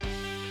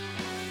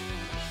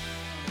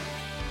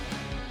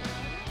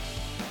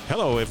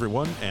Hello,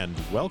 everyone, and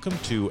welcome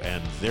to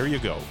And There You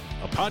Go,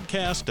 a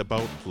podcast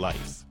about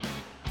life.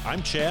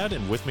 I'm Chad,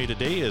 and with me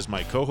today is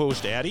my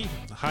co-host, Addie.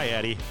 Hi,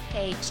 Addie.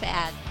 Hey,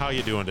 Chad. How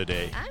you doing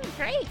today? I'm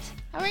great.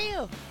 How are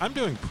you? I'm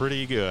doing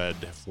pretty good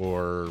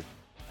for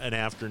an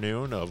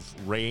afternoon of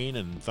rain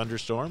and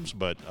thunderstorms,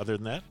 but other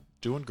than that,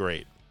 doing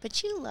great.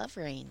 But you love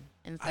rain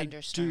and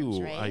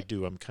thunderstorms, right? I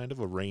do. I'm kind of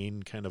a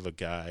rain kind of a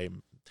guy.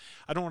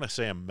 I don't want to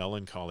say I'm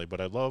melancholy, but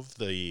I love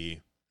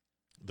the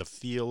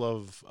feel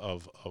of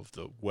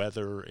the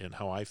weather and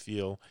how I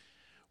feel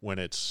when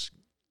it's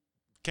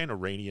kind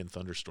of rainy and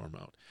thunderstorm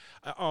out.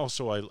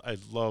 I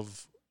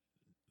love,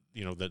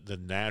 the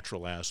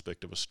natural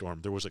aspect of a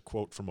storm. There was a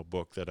quote from a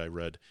book that I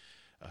read.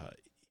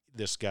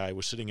 This guy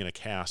was sitting in a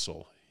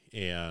castle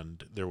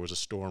and there was a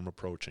storm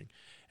approaching,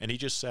 and he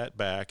just sat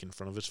back in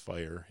front of his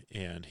fire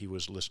and he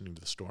was listening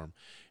to the storm.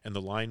 And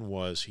the line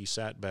was, he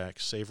sat back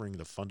savoring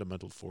the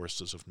fundamental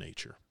forces of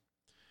nature.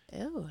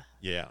 Ooh.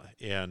 Yeah,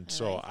 and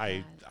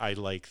I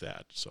like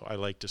that. So I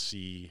like to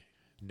see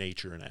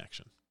nature in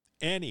action.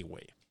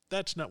 Anyway,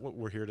 that's not what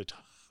we're here to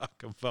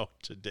talk about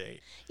today.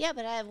 Yeah,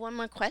 but I have one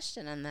more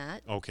question on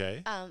that.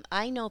 Okay.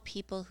 I know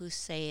people who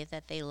say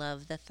that they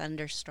love the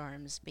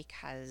thunderstorms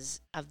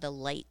because of the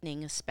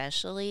lightning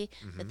especially,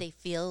 that they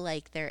feel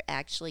like they're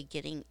actually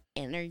getting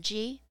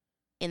energy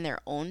in their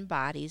own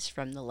bodies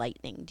from the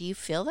lightning. Do you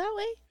feel that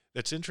way?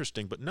 That's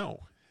interesting, but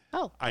no.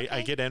 Oh, okay.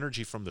 I get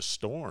energy from the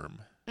storm,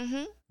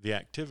 the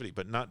activity,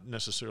 but not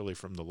necessarily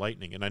from the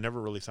lightning. And I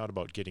never really thought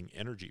about getting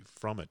energy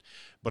from it.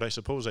 But I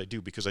suppose I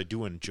do, because I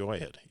do enjoy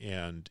it.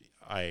 And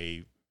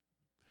I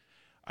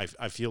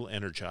feel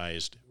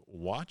energized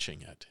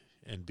watching it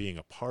and being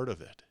a part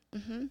of it.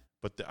 Mm-hmm.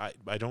 But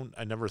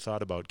I never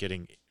thought about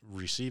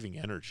receiving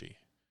energy,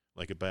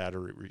 like a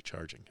battery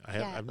recharging.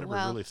 I've never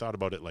really thought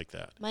about it like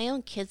that. My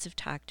own kids have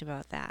talked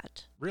about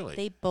that. Really?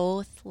 They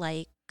both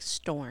like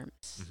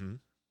storms. Mm-hmm.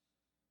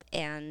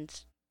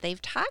 And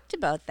they've talked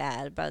about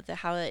that, about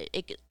how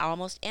it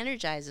almost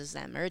energizes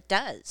them, or it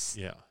does.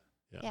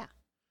 Yeah.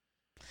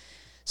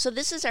 So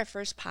this is our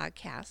first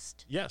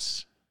podcast.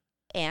 Yes.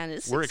 And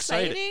we're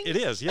exciting. Excited. It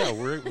is, yeah.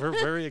 We're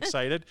very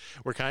excited.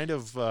 We're kind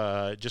of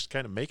just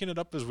making it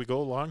up as we go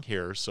along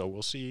here. So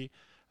we'll see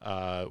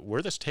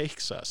where this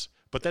takes us.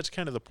 But that's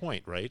kind of the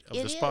point, right, of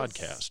this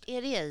podcast.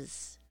 It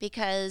is,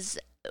 because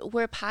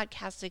we're a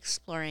podcast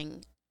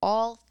exploring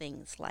all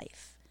things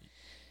life.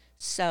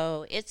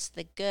 So it's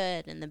the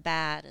good and the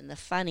bad and the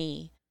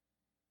funny,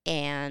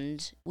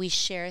 and we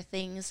share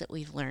things that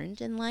we've learned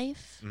in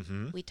life.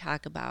 Mm-hmm. We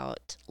talk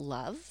about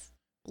love,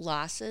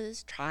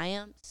 losses,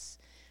 triumphs,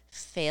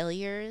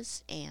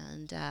 failures,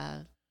 and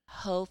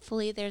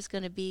hopefully there's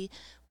going to be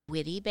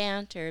witty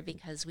banter,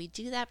 because we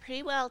do that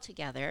pretty well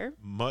together.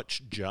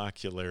 Much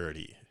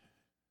jocularity.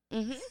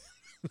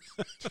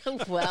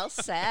 Mm-hmm. Well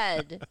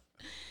said.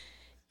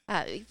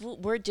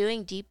 We're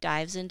doing deep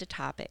dives into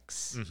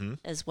topics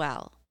as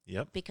well.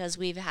 Yep. Because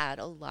we've had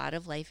a lot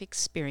of life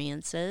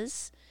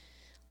experiences,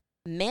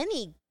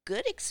 many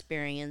good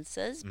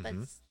experiences, but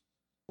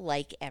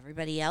like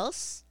everybody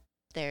else,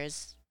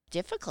 there's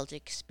difficult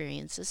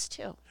experiences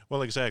too.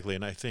 Well, exactly.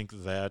 And I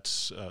think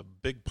that's a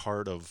big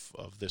part of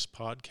this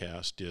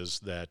podcast,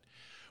 is that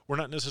we're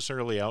not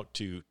necessarily out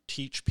to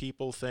teach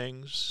people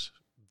things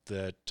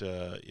that,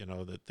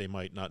 that they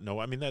might not know.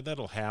 I mean,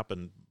 that'll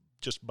happen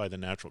just by the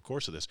natural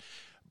course of this.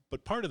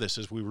 But part of this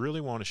is we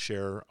really want to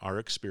share our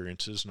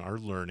experiences and our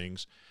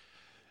learnings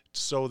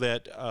so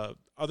that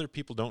other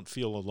people don't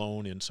feel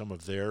alone in some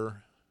of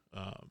their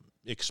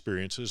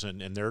experiences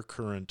and their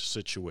current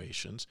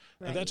situations.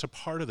 Right. And that's a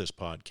part of this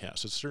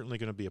podcast. It's certainly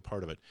going to be a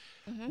part of it.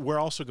 Mm-hmm. We're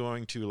also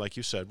going to, like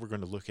you said, we're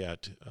going to look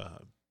at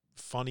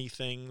funny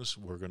things.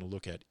 We're going to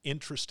look at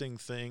interesting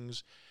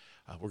things.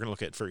 We're going to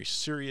look at very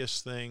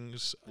serious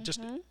things,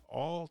 just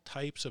all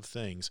types of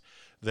things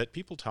that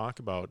people talk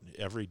about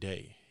every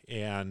day.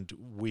 And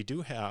we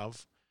do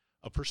have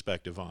a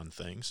perspective on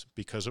things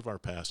because of our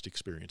past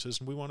experiences,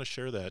 and we want to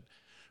share that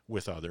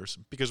with others,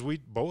 because we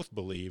both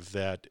believe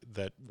that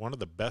one of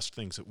the best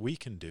things that we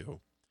can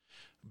do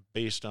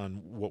based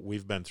on what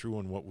we've been through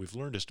and what we've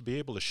learned is to be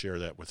able to share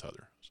that with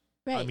others.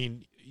 Right. I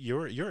mean,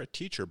 you're a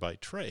teacher by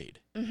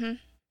trade,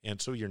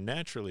 and so you're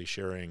naturally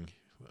sharing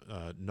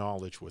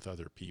knowledge with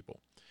other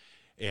people.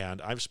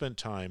 And I've spent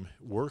time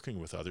working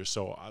with others.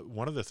 So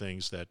one of the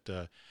things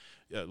that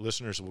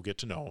listeners will get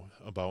to know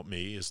about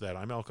me is that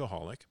I'm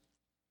alcoholic,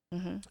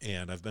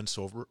 and I've been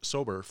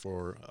sober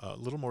for a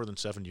little more than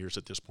 7 years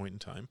at this point in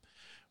time,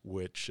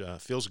 which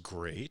feels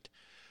great.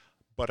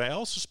 But I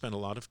also spent a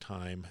lot of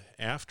time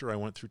after I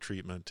went through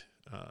treatment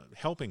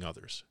helping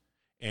others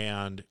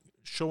and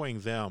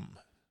showing them,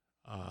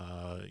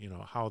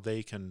 how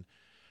they can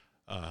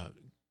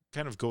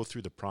kind of go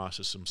through the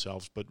process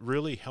themselves, but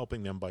really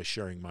helping them by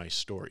sharing my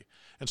story.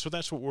 And so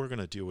that's what we're going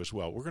to do as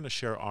well. We're going to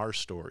share our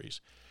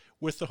stories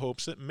with the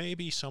hopes that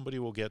maybe somebody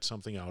will get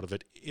something out of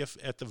it, if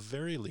at the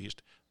very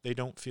least they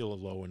don't feel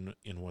alone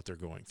in what they're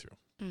going through.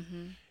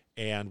 Mm-hmm.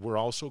 And we're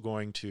also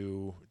going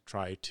to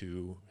try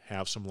to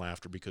have some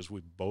laughter, because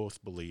we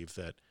both believe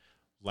that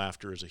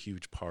laughter is a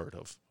huge part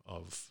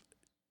of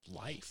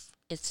life.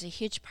 It's a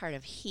huge part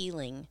of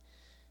healing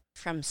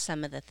from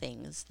some of the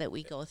things that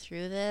we go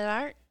through that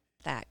aren't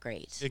that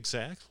great.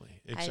 Exactly.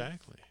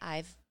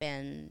 I've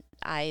been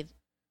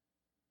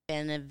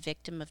a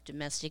victim of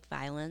domestic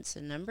violence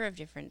a number of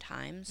different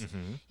times.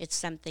 Mm-hmm. It's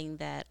something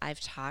that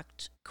I've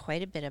talked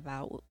quite a bit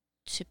about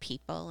to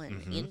people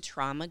and Mm-hmm. in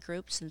trauma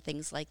groups and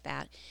things like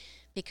that,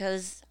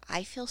 because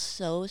I feel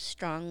so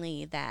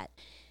strongly that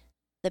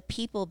the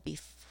people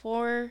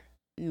before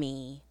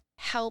me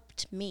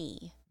helped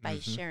me by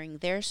Mm-hmm. sharing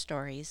their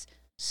stories.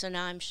 So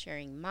now I'm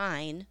sharing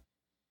mine,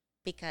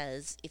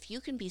 because if you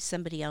can be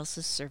somebody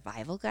else's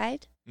survival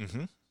guide,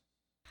 Mm-hmm.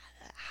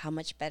 how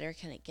much better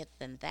can it get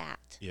than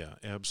that? Yeah,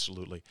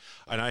 absolutely.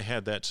 And I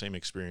had that same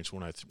experience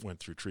when I went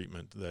through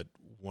treatment. That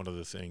one of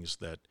the things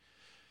that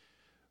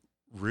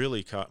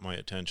really caught my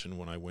attention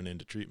when I went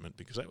into treatment,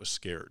 because I was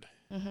scared,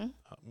 Mm-hmm.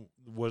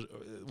 was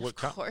Of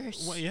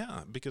course. well,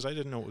 yeah, because I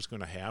didn't know what was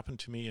going to happen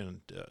to me, and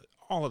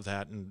all of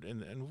that,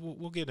 and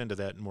we'll get into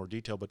that in more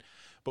detail.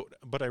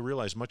 But I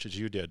realized, much as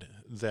you did,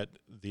 that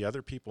the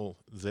other people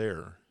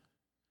there,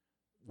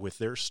 with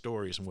their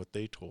stories and what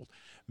they told,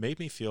 made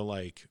me feel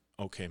like,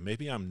 okay,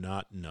 maybe I'm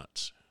not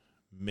nuts.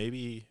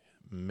 Maybe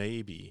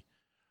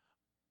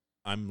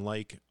I'm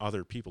like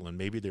other people, and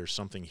maybe there's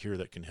something here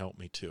that can help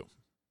me too.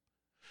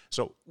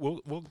 So we'll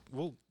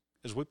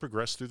as we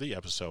progress through the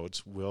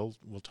episodes, we'll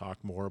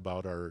talk more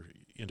about our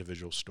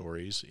individual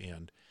stories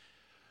and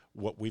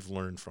what we've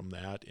learned from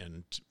that,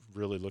 and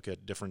really look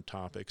at different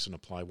topics and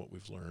apply what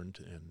we've learned.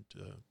 And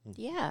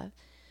Yeah.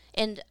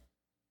 And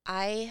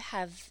I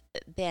have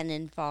been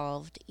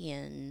involved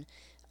in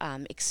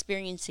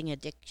experiencing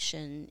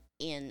addiction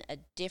in a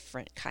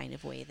different kind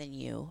of way than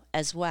you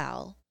as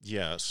well,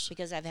 yes,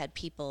 because I've had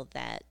people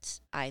that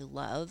I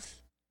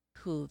love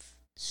who've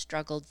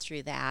struggled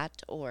through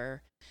that,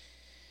 or,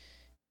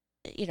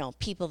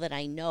 people that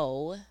I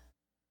know.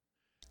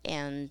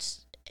 And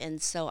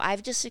so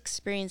I've just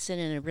experienced it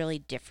in a really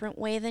different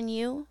way than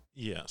you,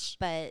 yes.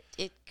 but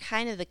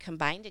the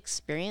combined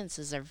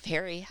experiences are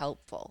very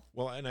helpful.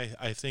 Well, and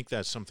I think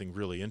that's something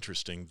really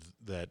interesting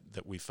that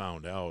we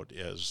found out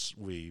as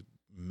we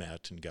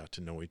met and got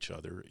to know each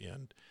other.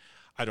 And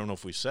I don't know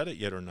if we said it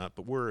yet or not,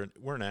 but we're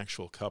an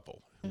actual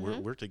couple.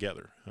 Mm-hmm. We're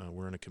together.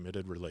 We're in a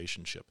committed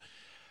relationship.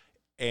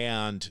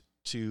 And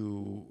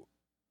to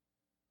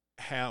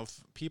have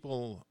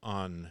people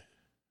on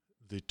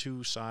the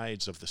two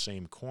sides of the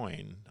same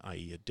coin,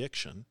 i.e.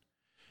 addiction,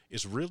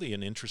 is really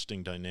an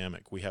interesting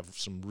dynamic. We have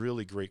some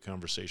really great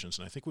conversations,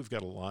 and I think we've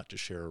got a lot to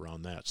share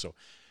around that. So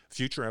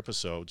future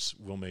episodes,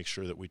 we'll make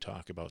sure that we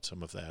talk about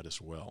some of that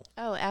as well.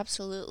 Oh,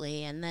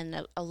 absolutely. And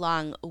then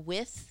along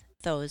with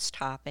those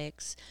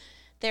topics,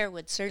 there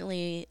would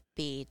certainly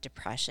be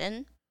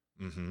depression,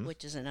 Mm-hmm.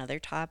 which is another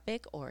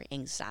topic, or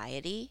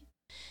anxiety.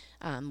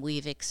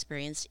 We've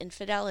experienced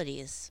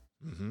infidelities.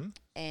 Mm-hmm.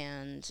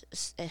 And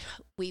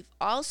we've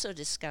also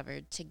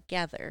discovered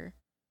together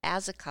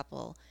as a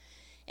couple,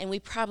 and we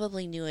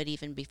probably knew it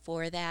even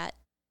before that,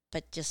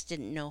 but just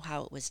didn't know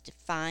how it was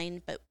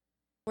defined, but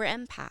we're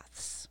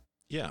empaths.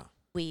 Yeah.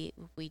 We're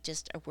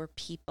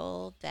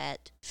people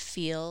that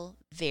feel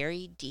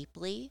very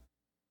deeply,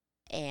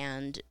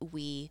 and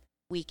we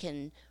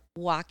can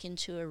walk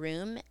into a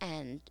room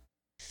and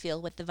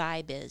feel what the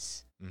vibe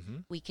is. Mm-hmm.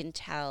 We can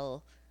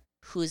tell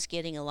who's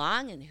getting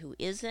along and who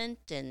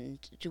isn't, and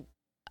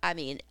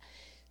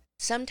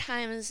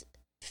sometimes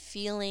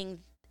feeling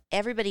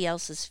everybody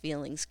else's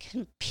feelings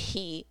can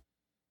be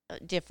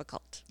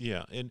difficult.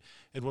 Yeah, and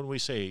when we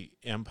say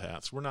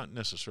empaths, we're not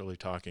necessarily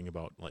talking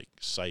about like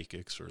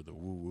psychics or the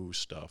woo-woo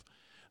stuff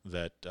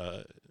that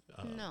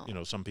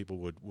No. Some people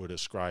would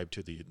ascribe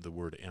to the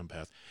word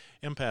empath.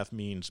 Empath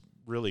means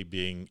really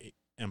being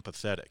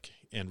empathetic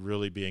and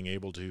really being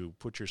able to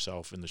put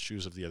yourself in the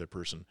shoes of the other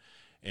person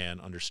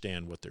and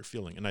understand what they're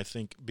feeling. And I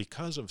think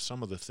because of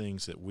some of the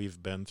things that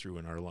we've been through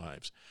in our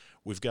lives,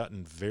 we've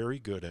gotten very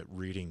good at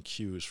reading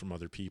cues from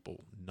other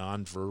people,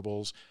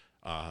 nonverbals,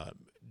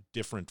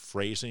 different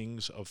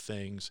phrasings of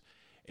things.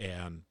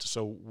 And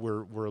so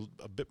we're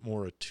a bit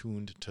more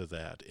attuned to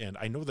that. And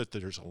I know that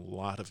there's a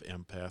lot of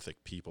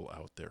empathic people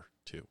out there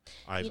too.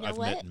 I've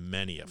met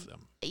many of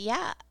them.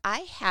 Yeah, I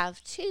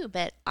have too,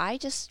 but I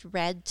just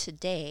read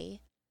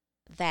today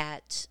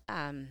that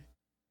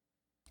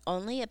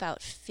only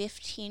about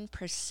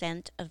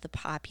 15% of the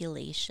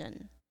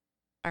population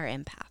are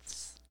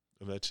empaths.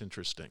 That's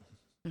interesting.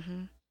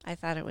 Mm-hmm. I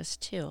thought it was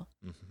too.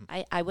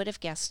 Mm-hmm. I would have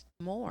guessed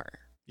more,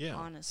 Yeah.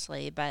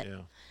 honestly, but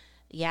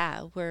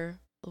Yeah.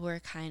 we're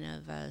kind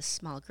of a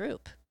small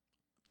group.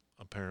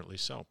 Apparently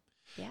so.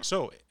 Yeah.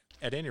 So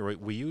at any rate,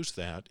 we use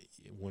that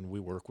when we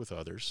work with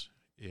others,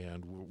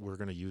 and we're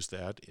going to use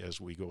that as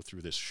we go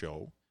through this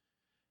show.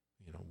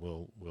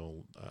 We'll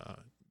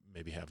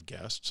maybe have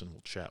guests, and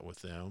we'll chat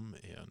with them,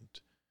 and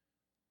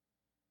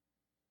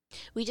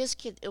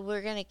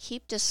we're going to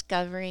keep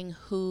discovering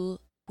who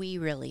we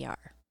really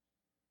are.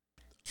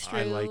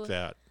 I like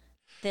that.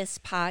 This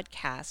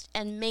podcast,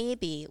 and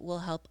maybe we'll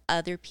help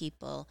other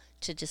people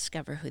to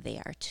discover who they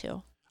are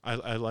too.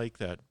 I like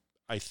that.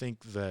 I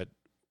think that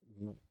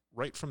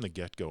right from the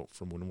get-go,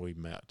 from when we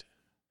met,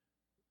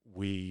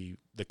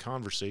 the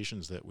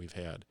conversations that we've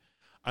had,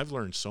 I've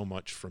learned so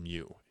much from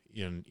you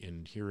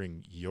in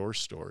hearing your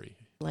story.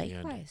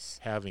 Likewise.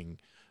 And having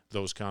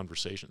those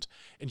conversations.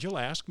 And you'll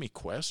ask me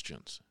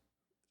questions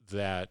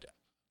that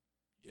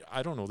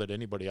I don't know that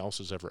anybody else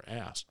has ever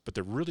asked, but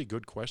they're really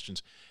good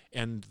questions,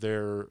 and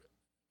they're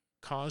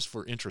cause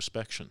for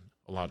introspection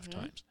a lot of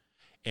times.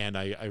 And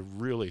I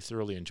really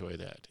thoroughly enjoy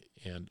that.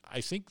 And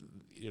I think,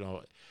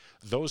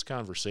 those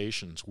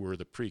conversations were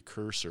the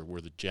precursor, were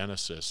the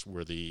genesis,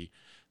 were the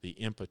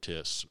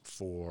impetus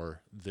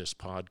for this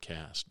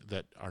podcast,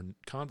 that our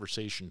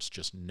conversations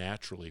just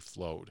naturally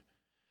flowed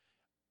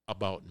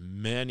about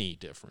many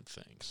different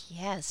things.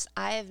 Yes,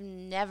 I have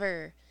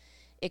never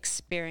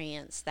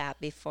experienced that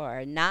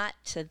before, not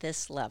to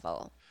this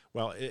level.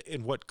 Well,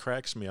 and what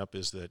cracks me up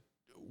is that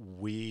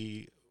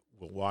we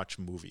will watch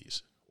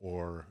movies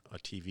or a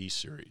TV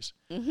series,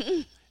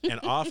 and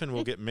often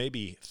we'll get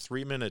maybe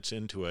 3 minutes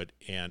into it,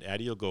 and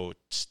Addie will go,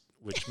 tss,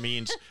 which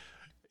means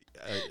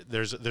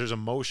there's a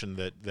motion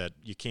that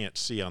you can't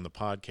see on the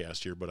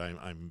podcast here, but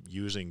I'm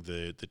using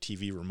the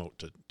TV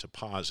remote to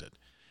pause it.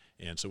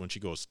 And so when she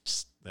goes,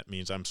 tss, that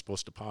means I'm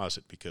supposed to pause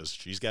it because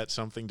she's got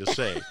something to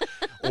say,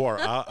 or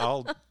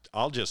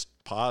I'll just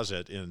pause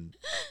it and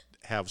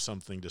have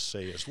something to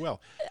say as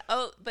well.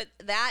 Oh, but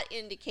that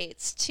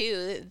indicates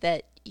too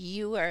that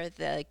you are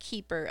the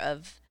keeper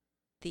of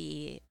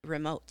the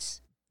remotes.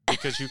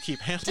 Because you keep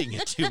handing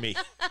it to me.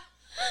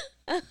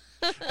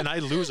 And I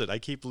lose it. I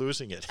keep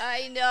losing it.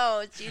 I know.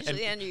 It's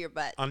usually under your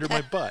butt. Under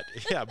my butt.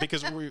 Yeah,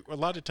 because a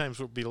lot of times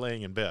we'll be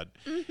laying in bed.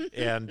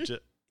 And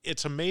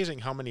it's amazing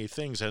how many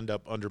things end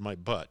up under my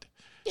butt.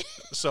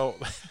 So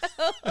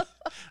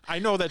I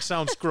know that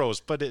sounds gross,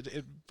 but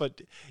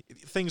but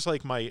things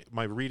like my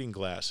reading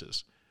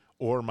glasses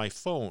or my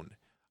phone,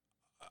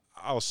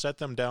 I'll set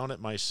them down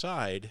at my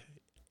side,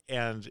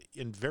 and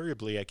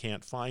invariably I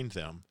can't find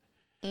them.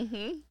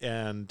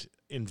 And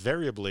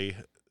invariably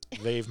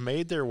they've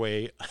made their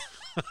way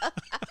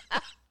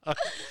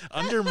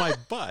under my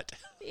butt.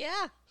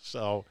 Yeah.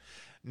 So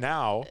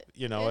now,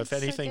 if It's a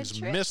good anything's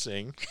trick.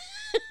 missing,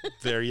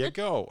 there you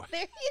go.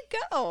 There you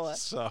go.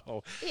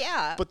 So,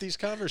 Yeah. but these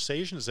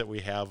conversations that we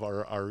have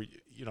are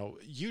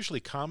usually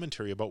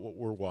commentary about what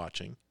we're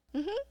watching,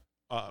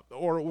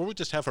 or we'll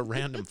just have a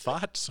random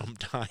thought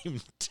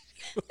sometime.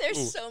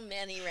 There's so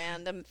many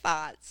random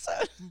thoughts.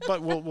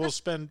 But we'll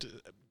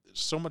spend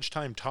so much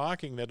time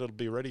talking that it'll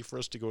be ready for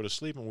us to go to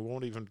sleep, and we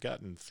won't even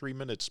gotten 3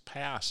 minutes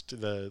past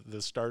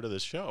the start of the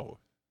show.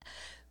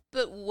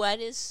 But what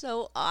is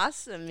so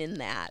awesome in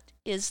that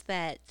is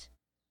that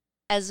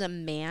as a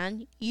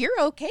man,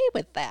 you're okay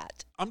with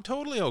that. I'm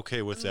totally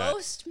okay with that.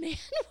 Most men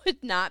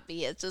would not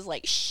be. It's just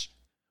like, shh.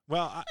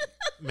 Well,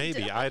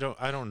 maybe I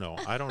don't know.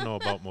 I don't know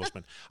about most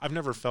men. I've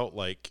never felt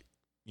like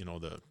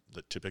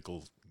the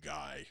typical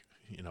guy.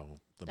 No,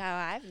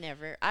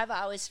 I've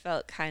always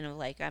felt kind of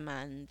like I'm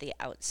on the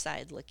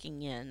outside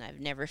looking in. I've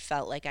never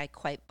felt like I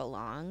quite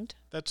belonged.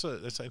 I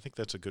think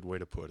that's a good way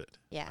to put it.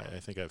 Yeah. I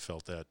think I've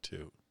felt that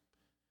too.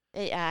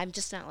 I'm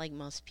just not like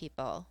most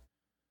people.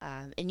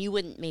 And you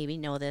wouldn't maybe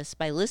know this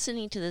by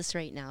listening to this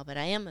right now, but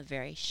I am a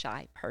very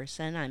shy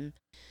person. I'm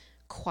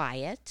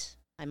quiet.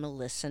 I'm a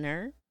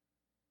listener.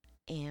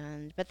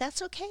 But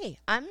that's okay.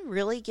 I'm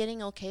really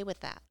getting okay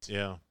with that.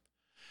 Yeah.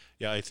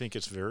 Yeah, I think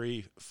it's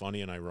very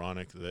funny and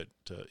ironic that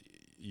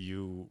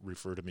you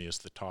refer to me as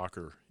the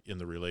talker in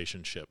the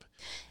relationship.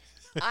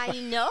 I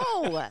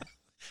know.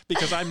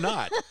 Because I'm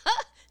not.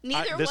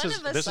 Neither one of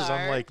us This is are.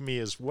 unlike me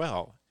as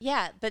well.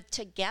 Yeah, but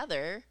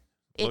together,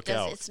 Look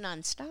out. it's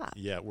nonstop.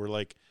 Yeah, we're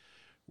like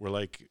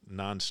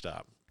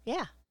nonstop.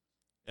 Yeah.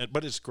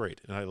 But it's great,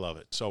 and I love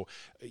it. So,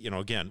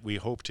 again, we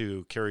hope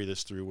to carry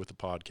this through with the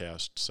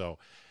podcast. So,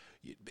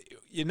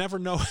 you never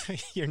know.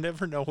 You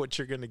never know what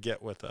you're going to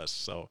get with us.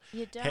 So,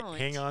 You don't.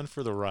 hang on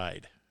for the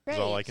ride. Is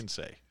all I Right. can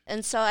say.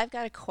 And so I've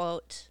got a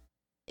quote.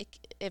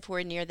 If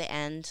we're near the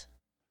end,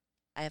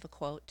 I have a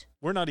quote.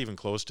 We're not even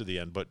close to the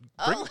end, but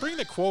bring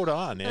the quote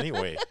on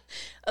anyway.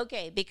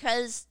 Okay,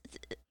 because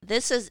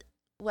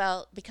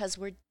because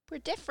we're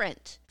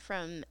different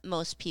from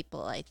most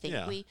people. I think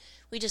Yeah. we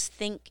just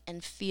think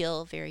and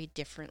feel very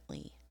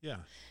differently.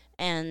 Yeah.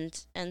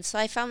 And so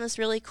I found this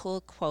really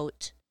cool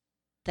quote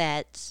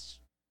that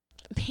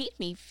made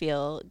me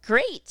feel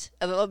great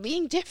about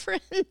being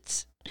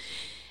different.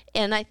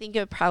 And I think it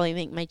would probably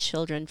make my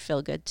children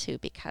feel good too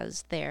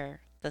because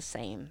they're the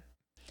same.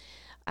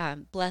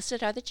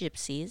 Blessed are the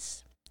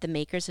gypsies, the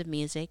makers of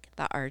music,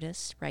 the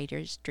artists,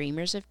 writers,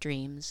 dreamers of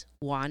dreams,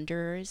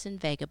 wanderers and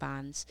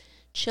vagabonds,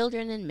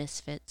 children and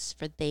misfits,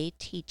 for they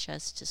teach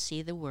us to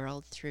see the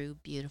world through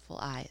beautiful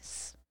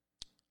eyes.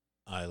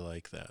 I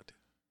like that.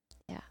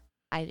 Yeah,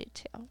 I do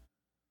too.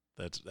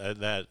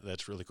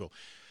 That's really cool.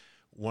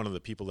 One of the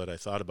people that I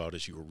thought about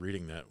as you were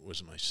reading that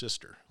was my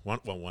sister.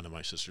 One of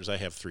my sisters. I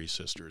have 3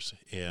 sisters,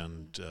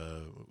 and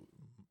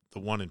the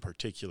one in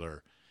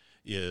particular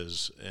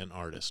is an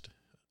artist,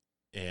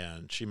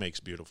 and she makes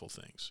beautiful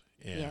things.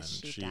 And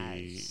Yes, she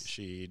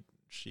does.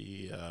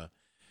 she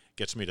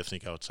gets me to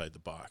think outside the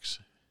box.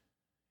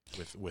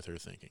 with her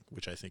thinking,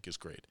 which I think is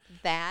great.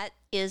 That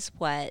is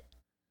what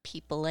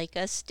people like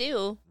us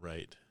do.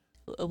 Right.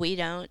 We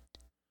don't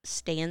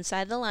stay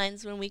inside the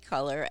lines when we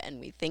color, and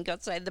we think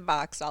outside the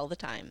box all the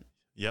time.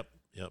 Yep.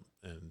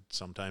 And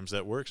sometimes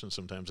that works, and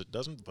sometimes it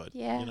doesn't. But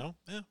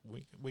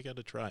we got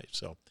to try.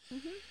 So,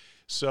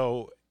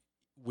 so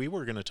we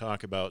were going to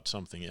talk about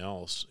something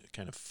else,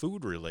 kind of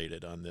food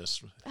related, on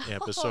this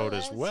episode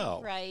as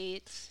well.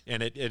 Right.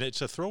 And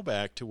it's a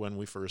throwback to when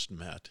we first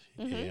met.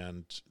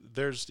 And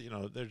there's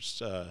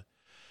a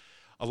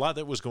lot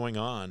that was going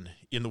on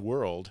in the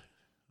world,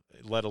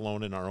 let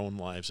alone in our own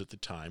lives at the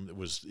time. It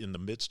was in the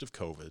midst of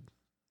COVID.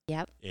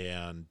 Yep.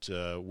 And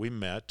we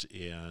met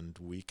and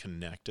we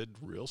connected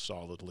real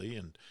solidly,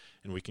 and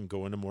we can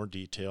go into more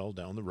detail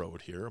down the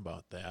road here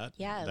about that.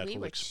 Yeah, that we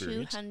whole were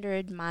experience.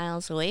 200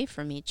 miles away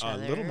from each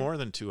other. A little more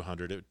than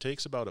 200. It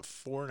takes about a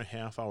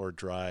 4.5-hour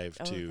drive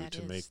to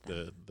make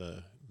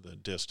the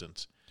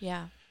distance.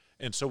 Yeah.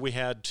 And so we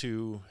had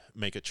to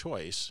make a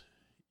choice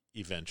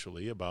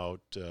eventually about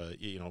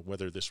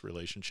whether this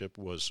relationship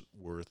was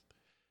worth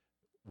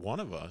one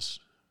of us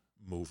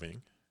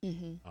moving.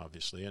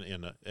 Obviously,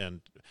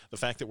 and the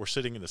fact that we're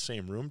sitting in the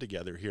same room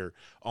together here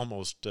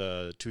almost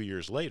 2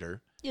 years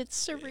later.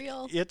 It's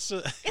surreal. It's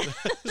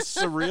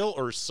surreal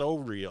or so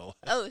real.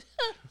 Oh,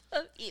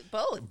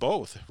 both.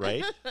 Both,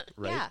 right?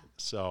 Right. Yeah.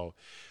 So,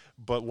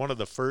 but one of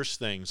the first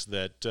things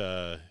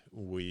that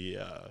we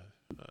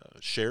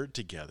shared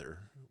together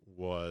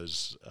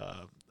was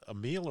a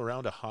meal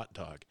around a hot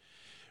dog.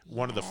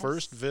 One of the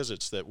first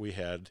visits that we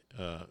had,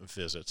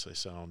 visits, I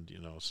sound,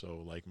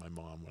 so like my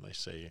mom when I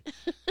say,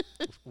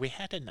 we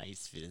had a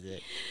nice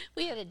visit.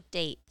 We had a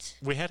date.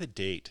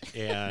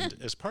 And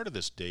as part of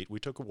this date, we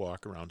took a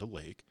walk around a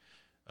lake.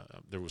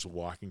 There was a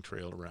walking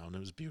trail around. It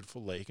was a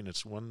beautiful lake, and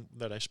it's one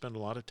that I spend a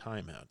lot of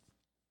time at.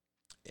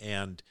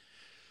 And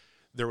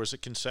there was a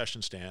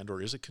concession stand,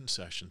 or is a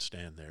concession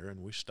stand there,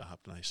 and we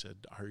stopped, and I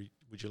said,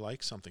 would you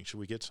like something? Should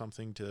we get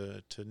something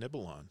to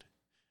nibble on?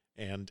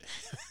 And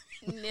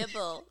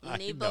nibble.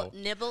 Know.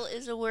 Nibble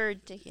is a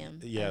word to him.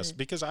 Yes,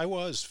 because I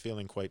was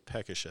feeling quite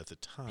peckish at the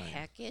time.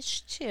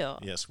 Peckish too.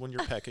 Yes, when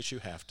you're peckish, you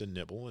have to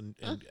nibble and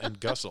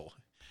guzzle.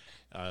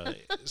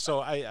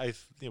 So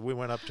we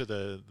went up to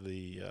the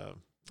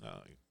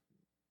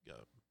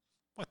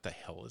what the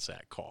hell is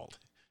that called?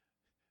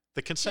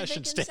 The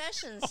concession stand.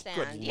 Concession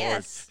stand. Oh, good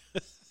yes.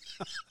 Lord.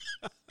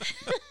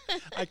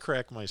 I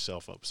crack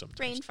myself up sometimes.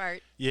 Brain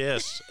fart.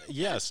 Yes,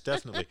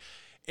 definitely.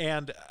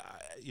 And,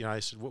 I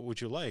said, what would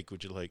you like?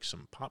 Would you like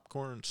some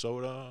popcorn,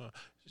 soda?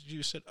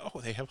 You said, oh,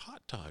 they have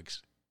hot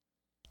dogs.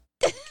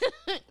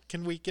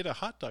 Can we get a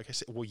hot dog? I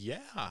said, well,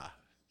 yeah.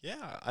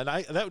 And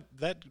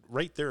that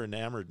right there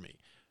enamored me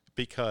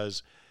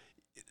because,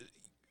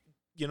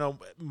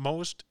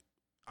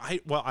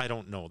 I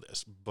don't know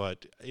this,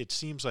 but it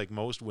seems like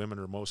most women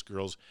or most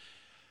girls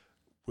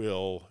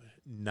will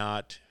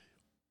not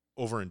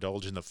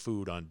overindulge in the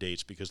food on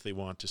dates because they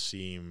want to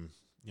seem,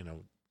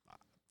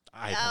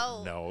 I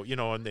don't know,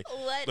 and they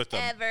let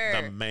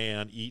the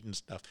man eating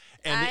stuff.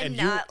 I'm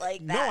not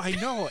like that. No, I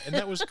know, and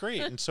that was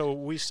great. And so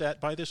we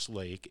sat by this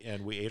lake,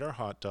 and we ate our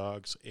hot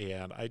dogs,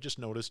 and I just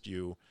noticed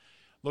you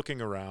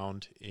looking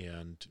around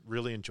and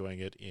really enjoying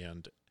it,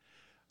 and,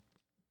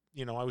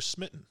 I was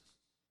smitten.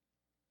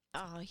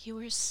 Oh, you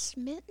were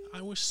smitten?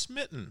 I was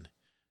smitten.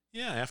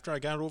 Yeah, after I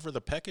got over the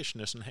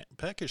peckishness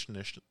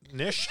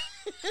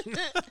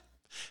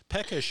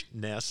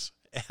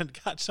and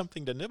got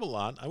something to nibble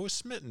on, I was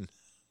smitten.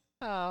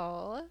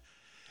 Oh.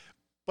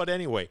 But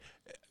anyway,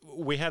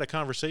 we had a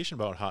conversation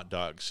about hot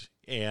dogs,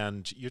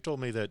 and you told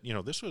me that,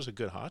 this was a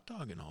good hot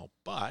dog and all,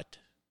 but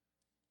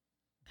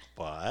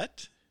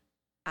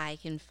I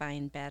can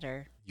find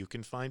better. You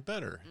can find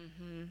better.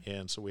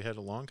 And so we had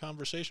a long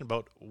conversation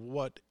about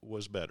what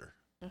was better.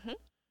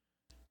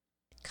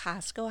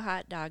 Costco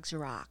hot dogs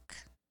rock.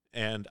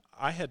 And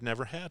I had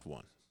never had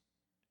one,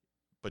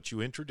 but you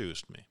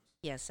introduced me.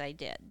 Yes, I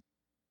did.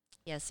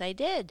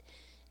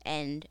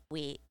 And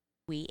we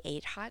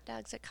ate hot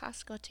dogs at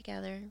Costco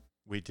together.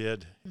 We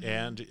did,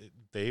 and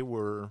they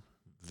were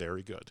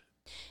very good.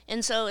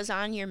 And so it was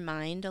on your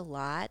mind a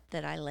lot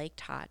that I liked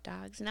hot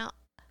dogs. Now,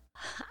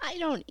 I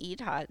don't eat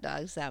hot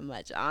dogs that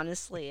much.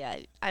 Honestly,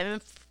 I'm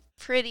a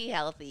pretty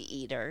healthy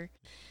eater.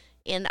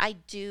 And I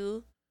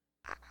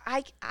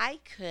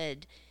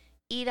could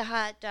eat a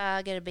hot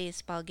dog at a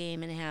baseball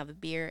game and have a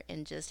beer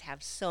and just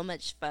have so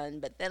much fun.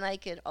 But then I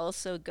could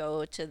also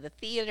go to the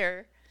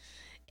theater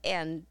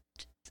and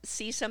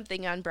see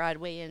something on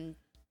Broadway and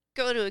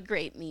go to a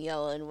great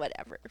meal and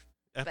whatever.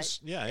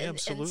 Absolutely. And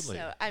so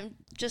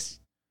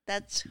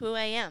that's who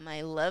I am.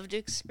 I love to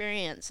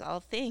experience all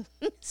things.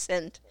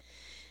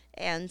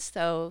 and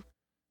so,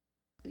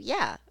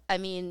 yeah,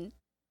 I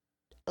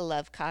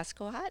love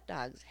Costco hot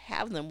dogs.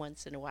 Have them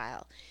once in a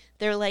while.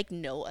 They're like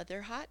no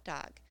other hot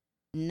dog.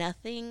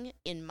 Nothing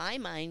in my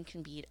mind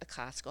can beat a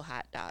Costco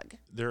hot dog.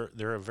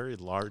 They're a very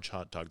large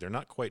hot dog. They're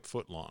not quite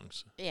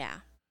footlongs. Yeah.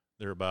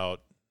 They're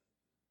about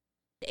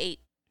 8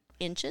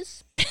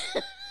 inches.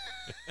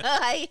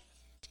 I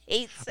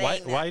hate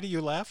saying that. Why do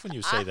you laugh when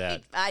you say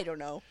that? I don't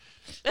know.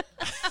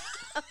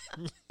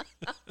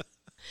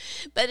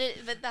 But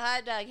the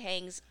hot dog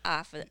hangs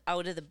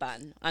out of the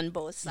bun on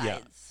both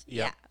sides.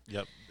 Yep.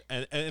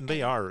 And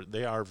they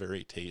are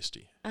very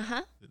tasty.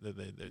 Uh-huh.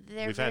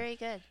 They're We've very had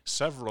good.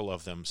 several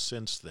of them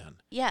since then.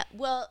 Yeah.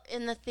 Well,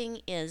 and the thing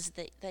is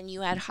that then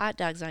you had hot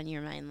dogs on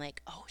your mind,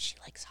 like, oh, she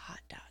likes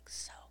hot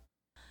dogs, so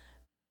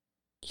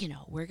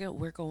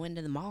we're going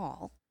to the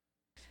mall.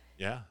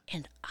 Yeah.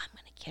 And I'm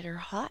gonna get her a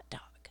hot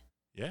dog.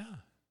 Yeah.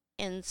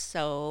 And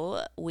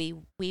so we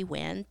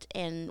went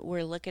and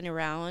we're looking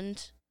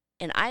around,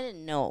 and I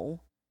didn't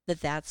know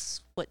that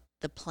that's what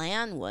the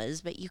plan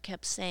was, but you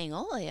kept saying,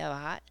 "Oh, they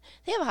have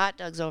hot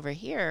dogs over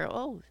here.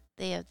 Oh,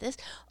 they have this.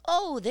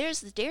 Oh,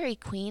 there's the Dairy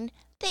Queen.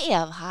 They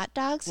have hot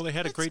dogs." Well, they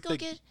had Let's a go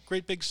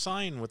great big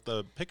sign with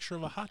the picture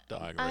of a hot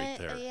dog right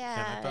there.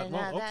 Yeah, and I thought,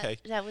 well, okay.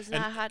 That was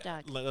not a hot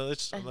dog.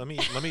 Let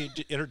me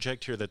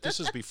interject here that this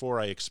is before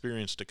I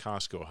experienced a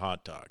Costco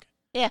hot dog.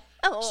 Yeah.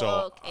 Oh,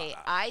 So, okay.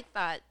 I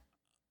thought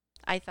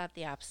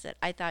the opposite.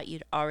 I thought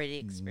you'd already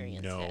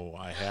experienced it. No,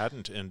 I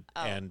hadn't,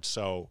 and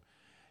so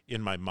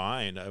in my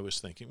mind I was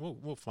thinking, well,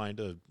 we'll find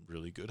a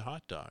really good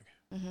hot dog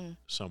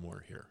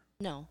somewhere here.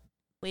 No,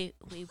 we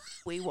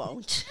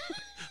won't.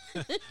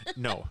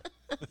 No,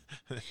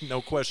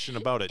 no question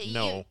about it.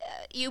 No.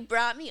 You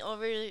brought me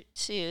over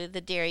to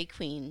the Dairy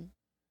Queen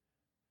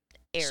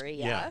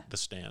area. Yeah, the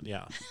stand.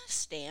 Yeah,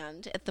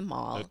 stand at the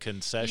mall. a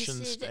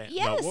concession said, stand.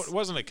 yes. No, it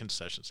wasn't a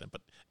concession stand,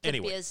 but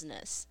anyway. The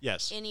business.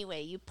 Yes.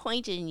 Anyway, you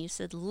pointed and you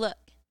said, "Look,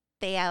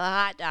 they have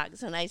hot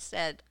dogs," and I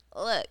said,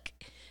 "Look,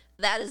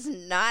 that is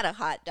not a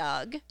hot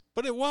dog."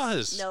 But it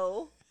was.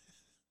 No,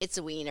 it's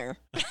a wiener.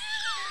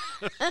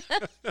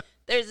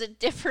 There's a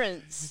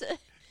difference.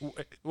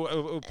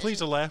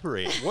 Please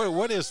elaborate.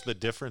 What is the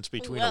difference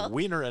between a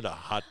wiener and a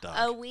hot dog?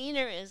 A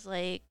wiener is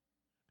like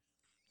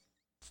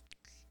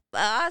the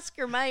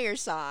Oscar Mayer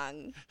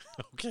song.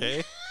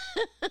 Okay.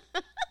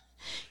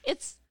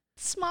 It's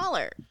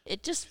smaller.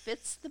 It just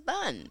fits the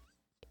bun.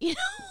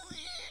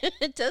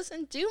 It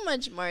doesn't do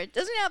much more. It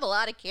doesn't have a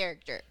lot of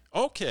character.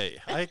 Okay,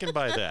 I can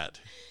buy that.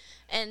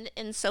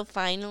 And so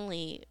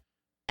finally,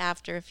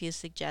 after a few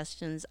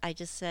suggestions, I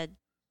just said,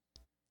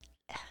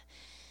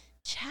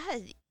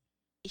 "Chad,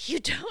 you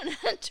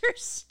don't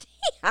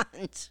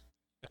understand."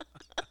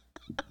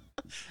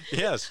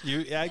 Yes,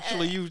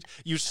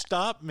 you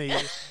stopped me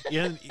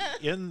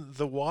in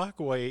the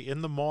walkway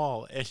in the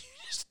mall, and you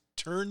just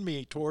turned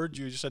me towards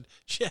you. You said,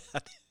 "Chad,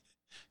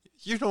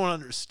 you don't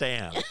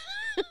understand."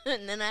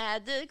 And then I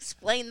had to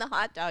explain the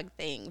hot dog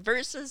thing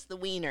versus the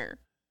wiener.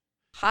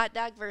 Hot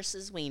dog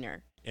versus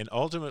wiener. And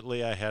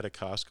ultimately, I had a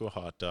Costco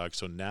hot dog,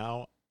 so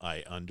now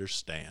I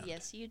understand.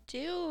 Yes, you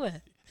do.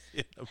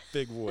 In a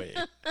big way.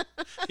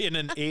 In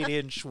an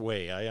 8-inch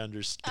way, I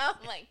understand. Oh,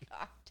 my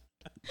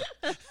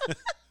God.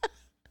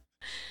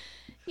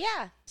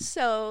 Yeah,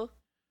 so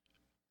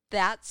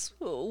that's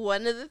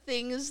one of the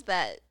things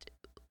that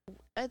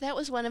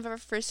was one of our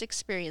first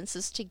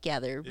experiences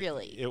together,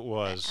 really. It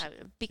was.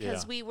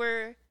 Because we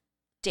were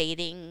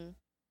dating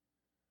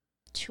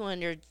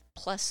 200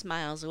 plus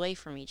miles away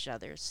from each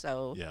other.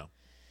 So,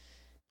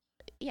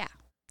 yeah,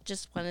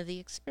 just one of the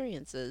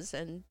experiences.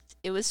 And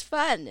it was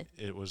fun.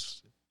 It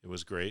was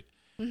great.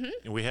 Mm-hmm.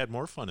 And we had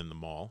more fun in the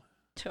mall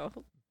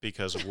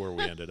because of where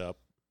we ended up.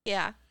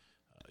 Yeah.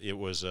 It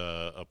was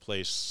a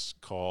place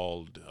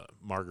called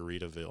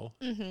Margaritaville,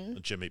 Mm-hmm. a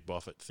Jimmy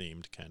Buffett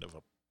themed kind of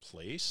a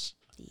place.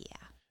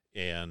 Yeah.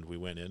 And we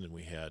went in and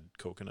we had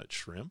coconut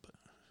shrimp.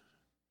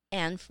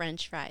 And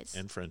French fries.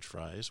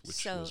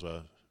 Which was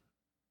a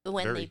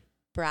when they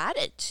brought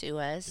it to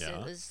us, it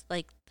was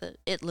like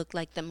it looked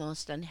like the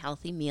most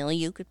unhealthy meal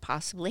you could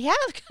possibly have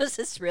because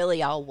it's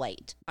really all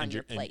white on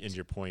your plate. And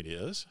your point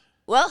is?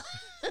 Well,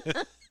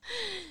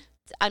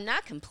 I'm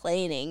not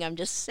complaining. I'm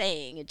just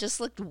saying it just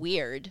looked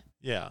weird.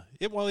 Yeah.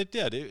 It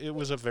did. It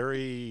was a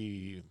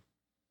very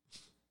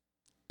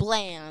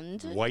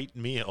bland white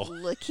meal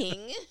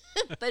looking,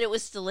 but it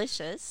was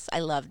delicious. I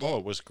loved it. Oh,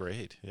 it was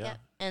great. Yeah.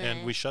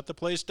 And we shut the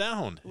place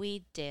down.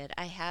 We did.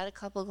 I had a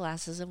couple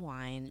glasses of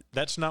wine.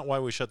 That's not why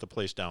we shut the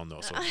place down,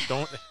 though. So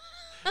don't.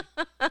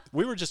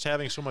 We were just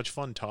having so much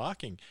fun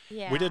talking.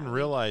 Yeah. We didn't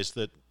realize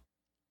that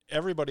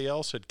everybody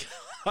else had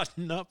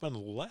gotten up and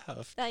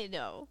left. I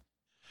know.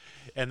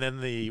 And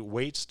then the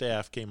wait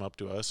staff came up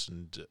to us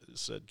and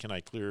said, "Can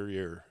I clear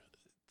your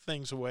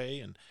things away?"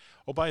 And,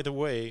 "Oh, by the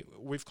way,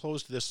 we've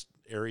closed this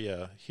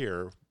area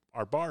here.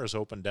 Our bar is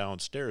open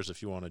downstairs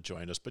if you want to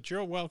join us, but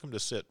you're welcome to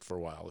sit for a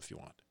while if you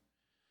want."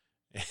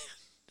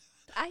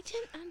 I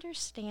didn't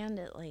understand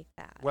it like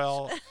that.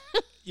 Well,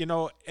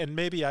 and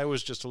maybe I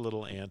was just a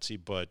little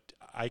antsy, but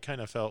I kind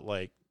of felt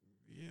like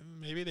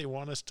maybe they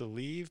want us to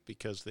leave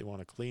because they want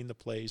to clean the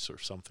place or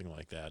something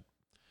like that.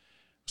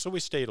 So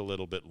we stayed a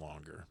little bit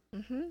longer,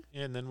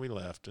 and then we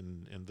left,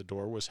 and the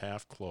door was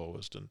half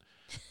closed, and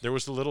there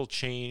was a little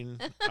chain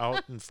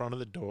out in front of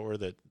the door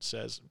that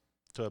says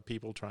to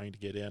people trying to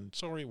get in,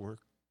 "Sorry, we're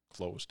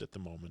closed at the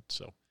moment."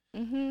 So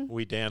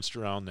we danced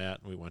around that,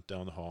 and we went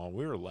down the hall.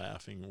 We were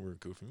laughing, we were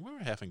goofing, we were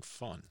having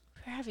fun.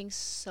 We were having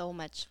so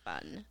much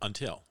fun.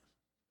 Until?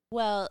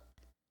 Well,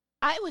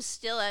 I was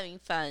still having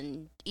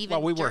fun even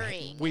Well, we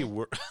during.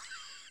 were.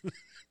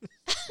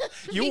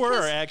 You were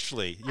Because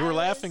actually. You were I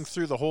laughing was-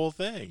 through the whole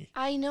thing.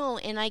 I know,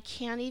 and I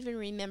can't even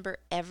remember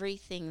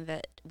everything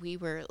that we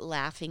were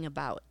laughing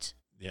about.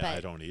 Yeah, I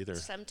But don't either.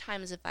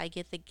 sometimes if I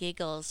get the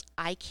giggles,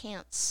 I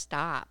can't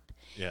stop.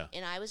 Yeah.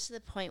 And I was to the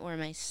point where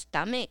my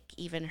stomach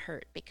even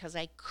hurt because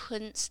I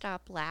couldn't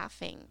stop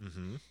laughing.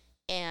 Mm-hmm.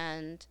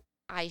 And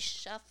I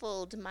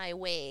shuffled my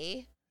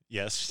way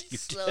Yes, you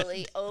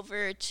slowly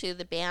over to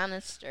the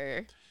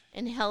banister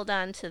and held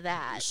on to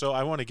that. So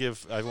I want to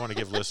give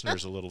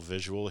listeners a little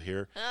visual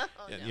here. Oh,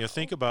 And, no.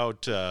 think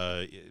about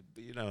an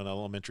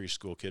elementary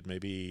school kid,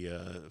 maybe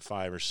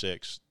 5 or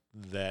 6,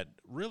 that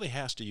really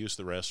has to use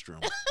the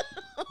restroom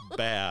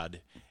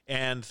bad,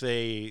 and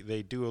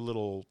they do a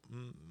little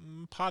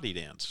potty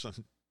dance.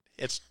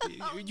 It's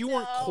you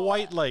weren't no.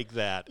 quite like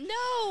that,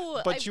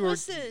 No, but I you were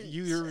wasn't.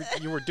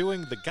 you were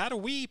doing the gotta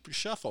wee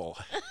shuffle.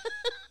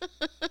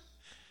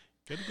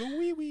 Gotta go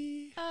wee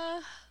wee.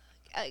 God.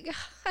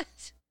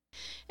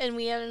 And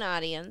we had an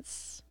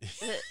audience.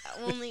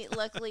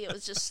 Luckily, it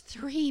was just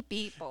 3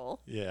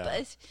 people. Yeah.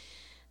 But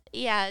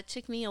yeah, it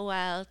took me a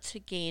while to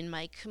gain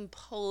my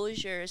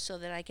composure so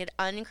that I could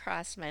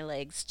uncross my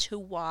legs to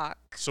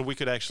walk So we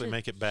could actually To-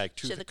 make it back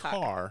to the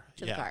car.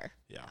 to yeah. the car.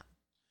 Yeah.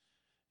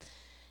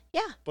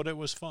 Yeah, But it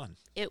was fun.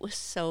 it was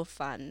so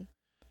fun.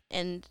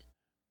 And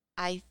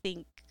I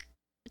think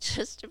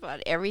just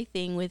about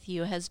everything with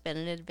you has been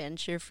an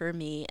adventure for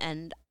me.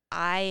 And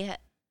I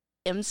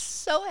am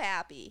so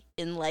happy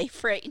in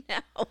life right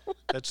now.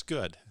 That's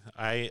good.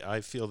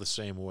 I feel the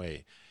same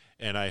way.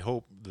 And I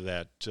hope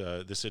that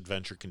this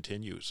adventure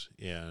continues.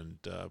 And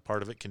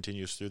part of it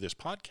continues through this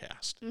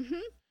podcast. Mm-hmm.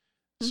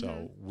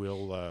 So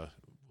we'll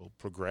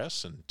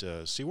progress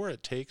and see where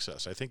it takes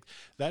us. I think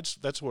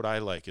that's what I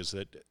like is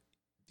that,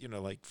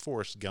 like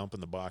Forrest Gump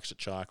in the box of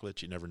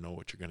chocolates, you never know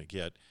what you're going to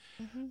get.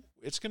 Mm-hmm.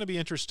 It's going to be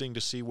interesting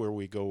to see where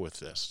we go with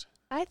this.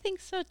 I think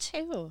so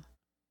too.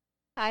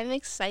 I'm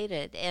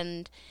excited,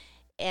 and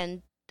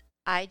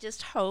I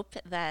just hope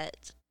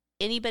that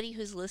anybody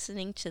who's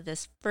listening to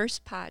this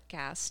first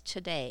podcast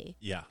today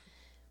Yeah.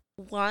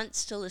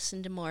 wants to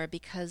listen to more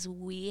because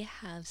we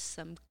have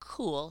some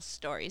cool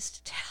stories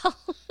to tell.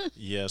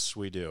 Yes,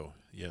 we do.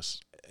 Yes.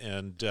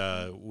 And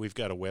we've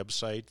got a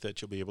website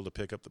that you'll be able to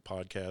pick up the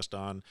podcast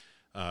on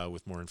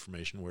with more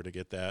information where to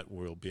get that.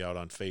 We'll be out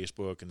on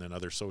Facebook and then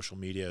other social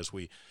media as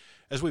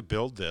we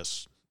build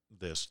this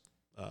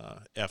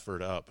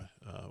effort up.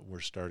 We're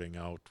starting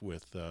out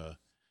with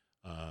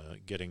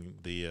getting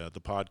the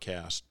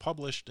podcast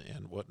published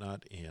and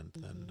whatnot, and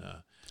then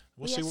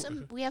we'll see.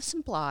 We have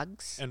some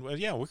blogs. And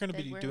yeah, we're going to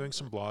that be we're- doing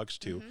some blogs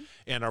too. Mhm.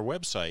 And our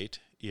website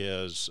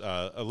is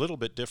a little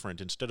bit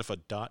different. Instead of a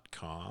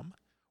 .com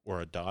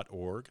or a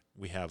 .org,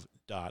 we have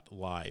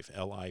 .live,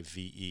 Live.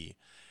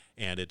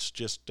 And it's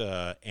just,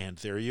 and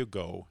there you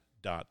go,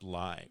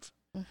 .live.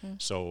 Mm-hmm.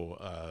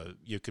 So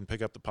you can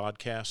pick up the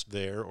podcast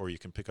there, or you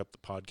can pick up the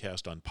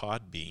podcast on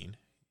Podbean,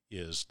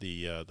 is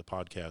the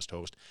podcast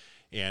host.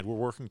 And we're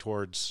working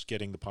towards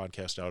getting the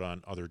podcast out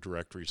on other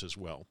directories as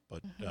well.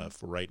 But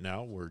for right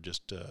now, we're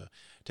just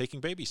taking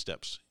baby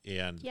steps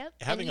and Yep.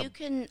 having And you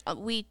can.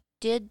 We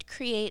did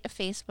create a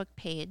Facebook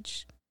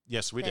page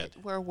Yes, we that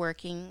did. we're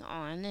working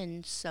on,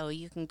 and so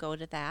you can go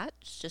to that.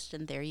 It's just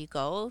in there you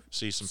go.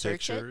 See some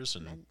search it, pictures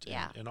and,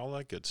 yeah. and all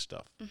that good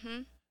stuff.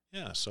 Mm-hmm.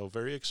 Yeah, so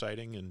very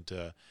exciting and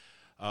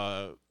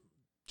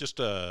just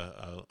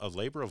a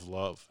labor of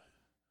love,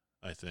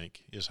 I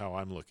think, is how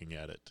I'm looking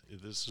at it.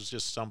 This is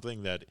just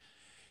something that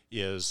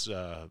is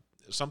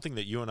something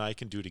that you and I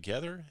can do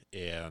together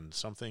and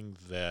something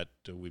that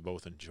we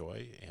both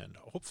enjoy. And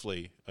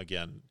hopefully,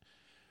 again,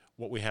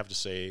 what we have to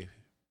say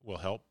will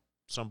help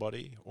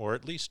somebody or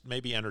at least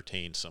maybe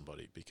entertain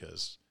somebody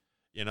because,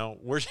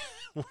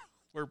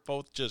 we're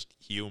both just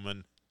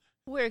human.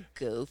 We're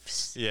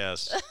goofs.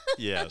 Yes,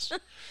 yes.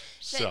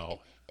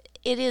 So,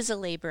 It is a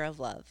labor of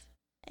love.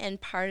 And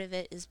part of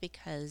it is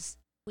because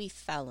we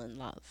fell in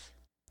love.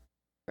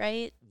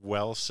 Right?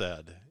 well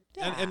said.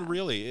 Yeah. And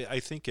really, I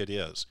think it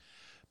is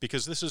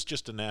because this is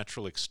just a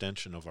natural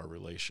extension of our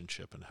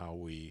relationship and how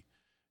we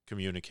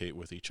communicate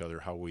with each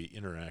other, how we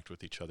interact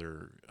with each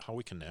other, how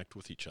we connect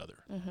with each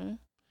other. Mm-hmm.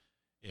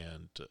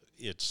 And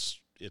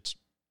it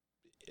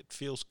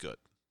feels good.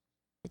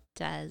 It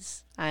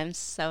does. I'm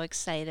so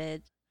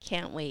excited.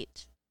 Can't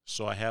wait.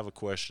 So I have a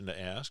question to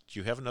ask. Do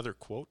you have another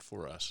quote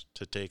for us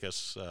to take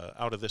us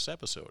out of this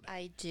episode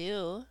I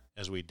do.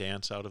 as we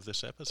dance out of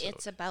this episode?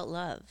 It's about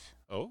love.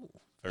 Oh,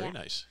 very Yeah.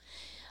 nice.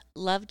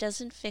 Love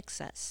doesn't fix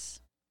us,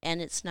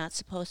 and it's not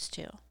supposed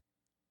to.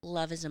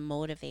 Love is a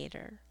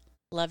motivator.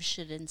 Love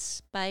should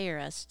inspire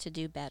us to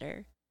do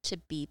better, to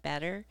be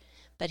better.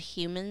 But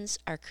humans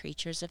are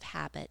creatures of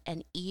habit,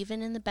 and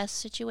even in the best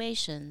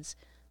situations,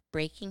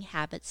 breaking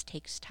habits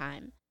takes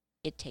time.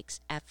 It takes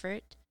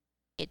effort.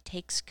 It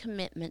takes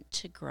commitment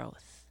to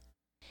growth.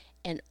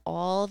 And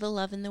all the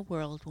love in the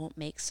world won't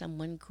make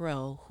someone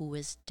grow who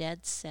is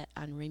dead set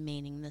on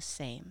remaining the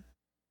same.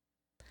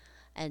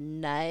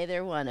 And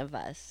neither one of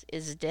us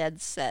is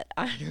dead set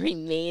on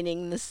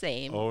remaining the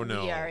same. Oh,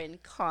 no. We are in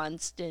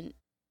constant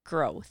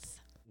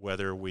growth.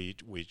 Whether we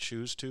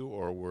choose to,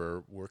 or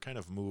we're kind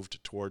of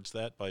moved towards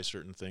that by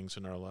certain things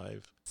in our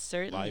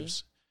Certainly.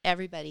 lives.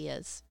 Everybody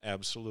is.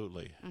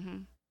 Absolutely. Mm-hmm.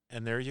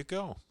 And there you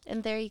go.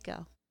 And there you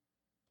go.